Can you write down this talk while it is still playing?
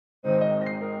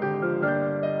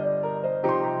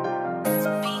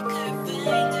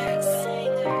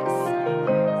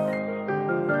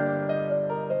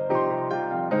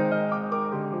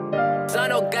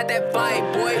fight,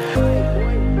 boy.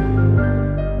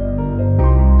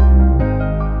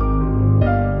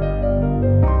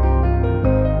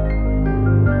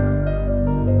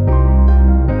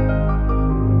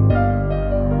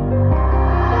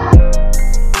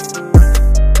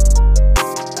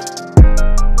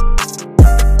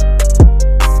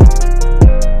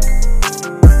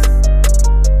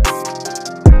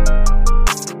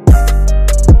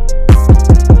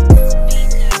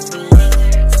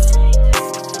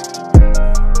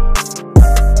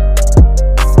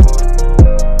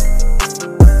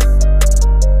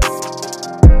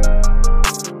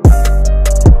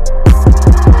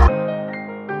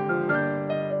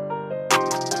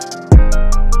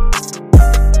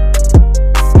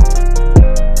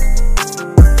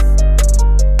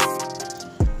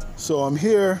 So I'm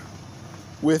here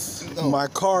with my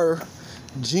car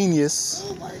genius.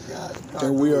 Oh my God!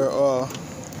 And we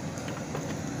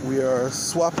are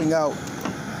swapping out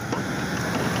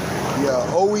the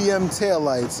OEM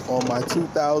taillights on my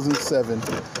 2007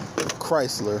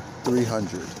 Chrysler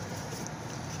 300.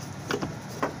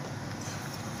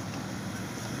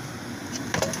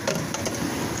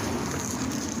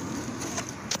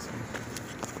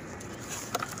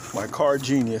 My car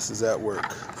genius is at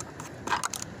work.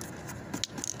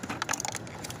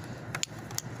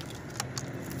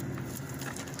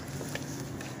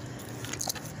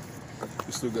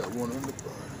 Still got one on the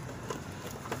bar.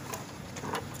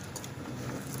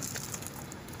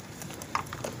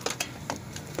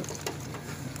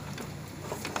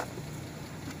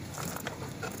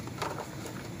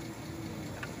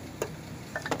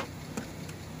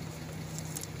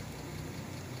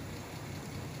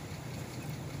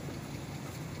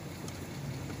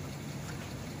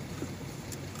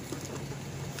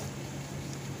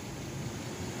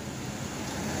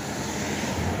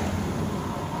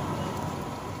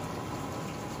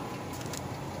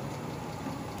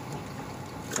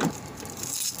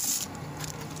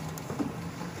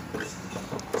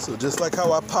 So just like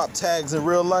how I pop tags in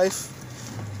real life,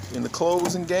 in the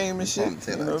closing game and shit,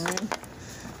 you know what I mean?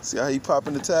 See how he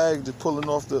popping the tag, just pulling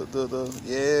off the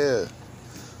yeah.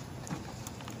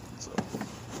 So.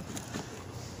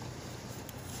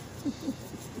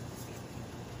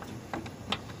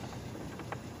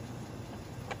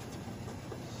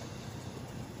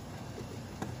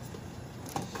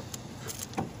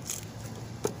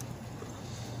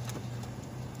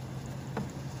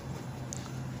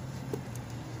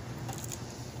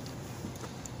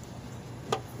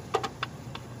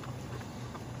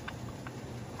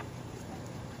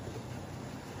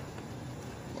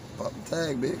 Pop the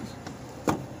tag, Biggs.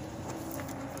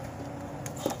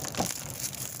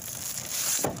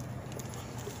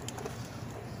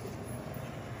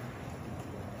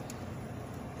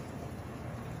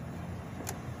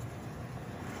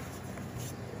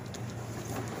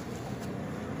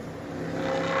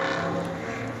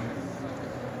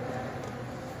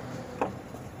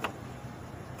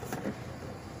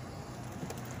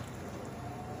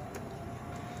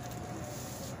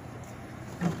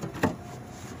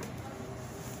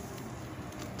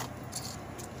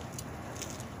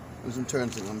 There's some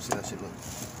turns in it. Let me see that shit look.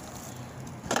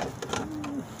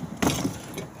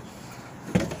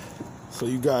 So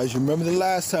you guys, remember the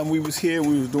last time we was here,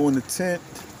 we was doing the tent.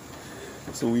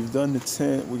 So we've done the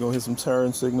tent. We're gonna hit some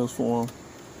turn signals for them.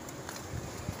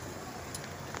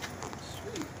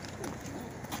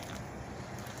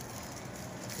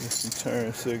 Hit some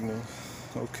turn signals.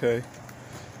 Okay.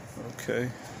 Okay.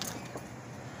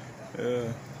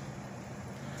 Yeah.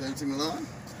 Turn signal on?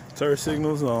 Turn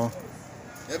signals on.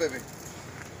 Yeah, baby.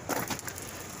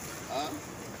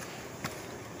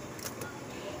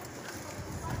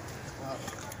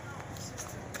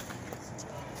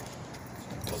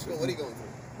 What are you going through?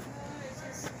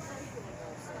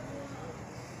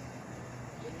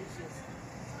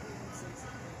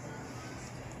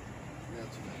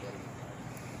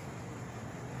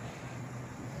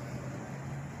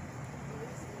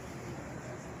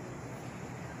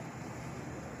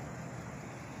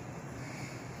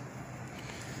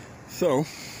 So,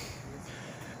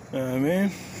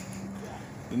 man,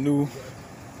 the new,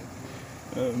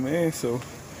 man, so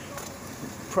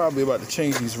probably about to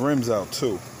change these rims out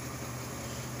too,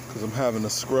 because I'm having a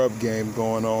scrub game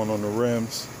going on the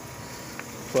rims.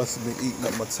 Plus, I've been eating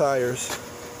up my tires.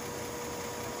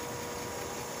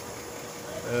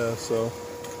 Yeah, so.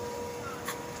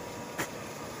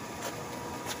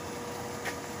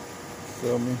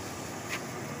 Feel me?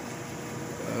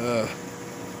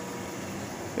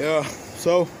 Yeah,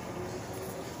 so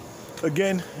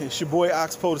again, it's your boy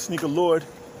Oxpo the Sneaker Lord,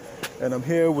 and I'm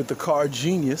here with the car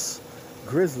genius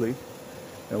Grizzly,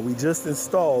 and we just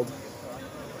installed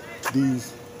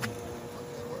these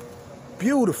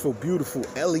beautiful, beautiful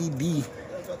LED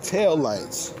tail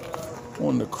lights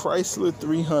on the Chrysler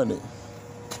 300.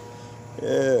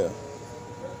 Yeah.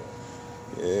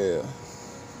 Yeah.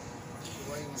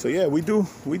 So yeah, we do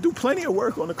plenty of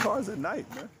work on the cars at night,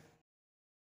 man.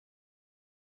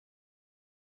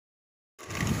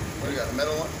 What do you got, a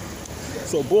metal one?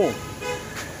 So boom.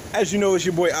 As you know, it's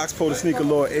your boy Oxpo, the Sneaker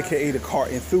Lord, aka the car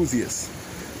enthusiast.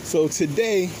 So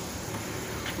today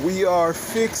we are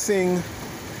fixing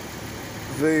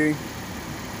the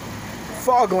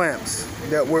fog lamps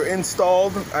that were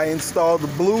installed. I installed the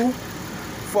blue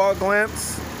fog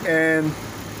lamps and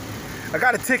I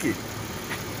got a ticket.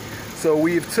 So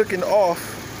we've taken off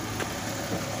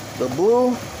the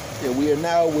blue and we are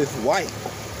now with white.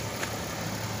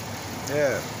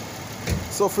 Yeah.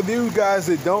 So for you guys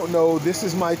that don't know, this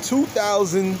is my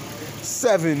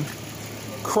 2007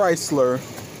 Chrysler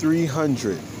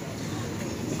 300.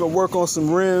 We're gonna work on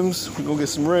some rims. We're gonna get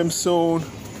some rims soon.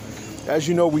 As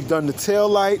you know, we've done the tail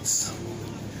lights,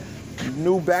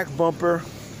 new back bumper.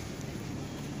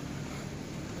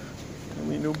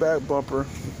 New back bumper.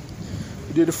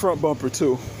 We did the front bumper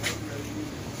too.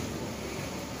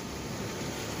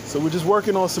 So we're just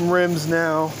working on some rims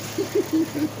now.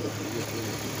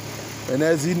 And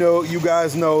as you know, you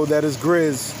guys know, that is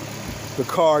Grizz, the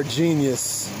car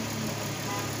genius.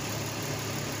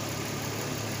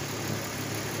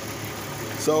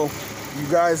 So you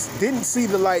guys didn't see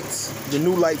the lights, the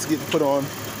new lights getting put on,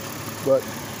 but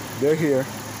they're here.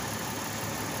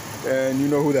 And you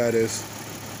know who that is.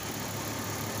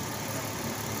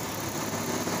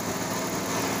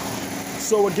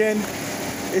 So again,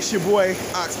 it's your boy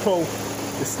Oxpo,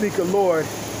 the Sneaker Lord,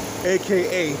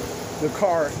 aka the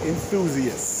car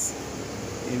enthusiast.